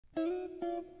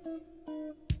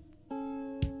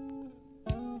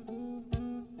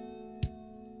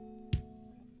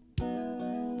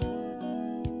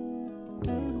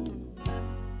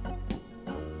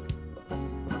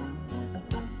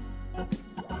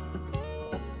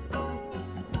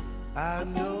I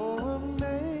know a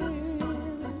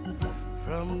man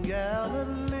from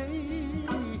Galilee.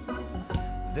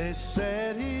 They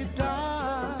said he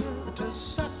died to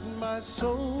set my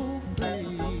soul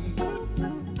free.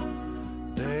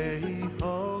 There he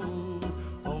hung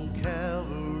on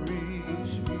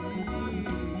Calvary's tree,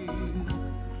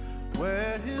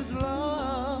 where his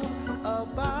love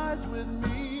abides with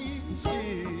me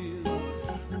still.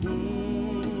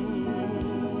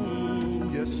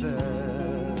 Yes,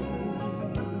 sir,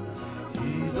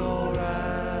 he's all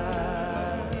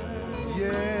right.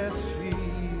 Yes, he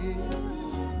is.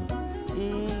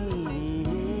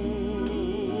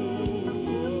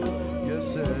 Yes,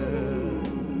 sir,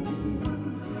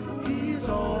 he's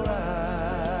all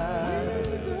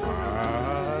right.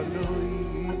 I know he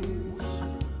is.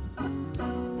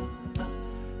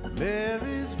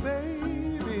 Mary's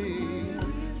baby,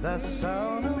 the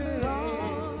sound of it.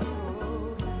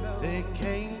 They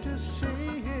came to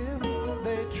see him,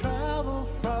 they traveled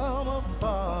from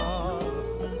afar,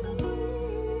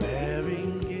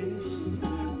 bearing gifts.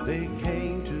 They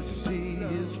came to see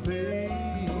his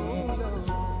face,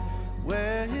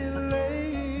 where he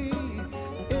lay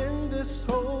in this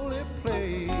holy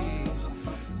place.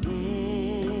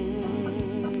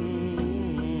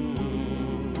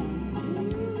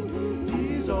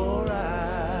 He's all right.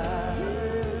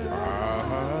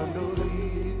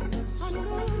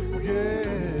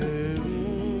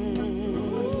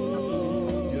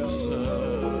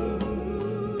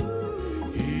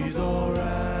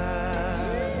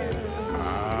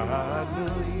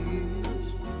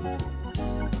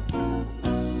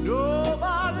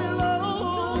 Nobody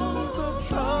knows the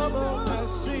trouble I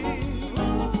see.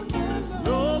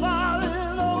 Nobody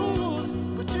knows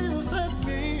but Jesus and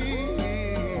me.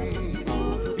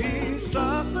 He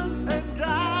suffered and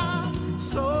died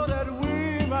so that we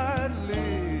might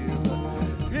live.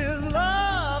 His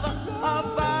love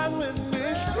abide with me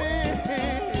still.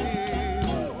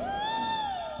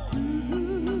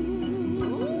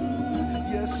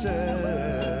 Yes, sir,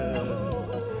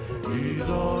 he's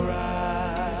all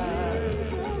right.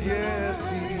 Yes,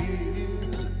 he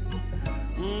is.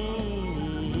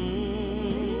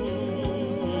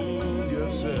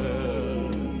 Yes, sir,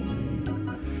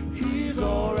 he's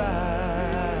all right.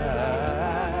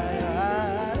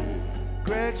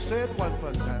 Greg said one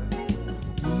fun time.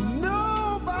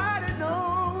 Nobody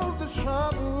knows the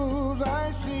troubles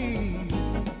I see.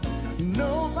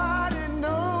 Nobody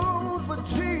knows but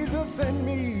Jesus and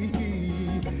me.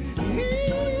 He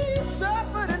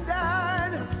suffered and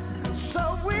died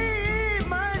so we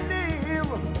might live.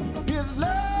 His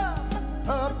love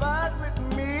abide with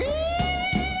me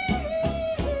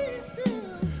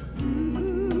still.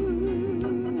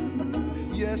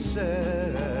 Yes,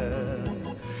 sir,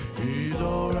 he's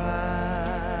all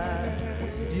right.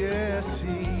 Yes,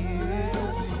 he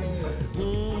is.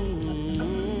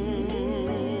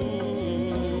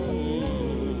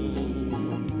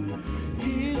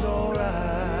 He's all right.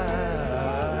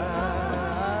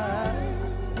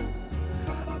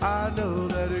 I know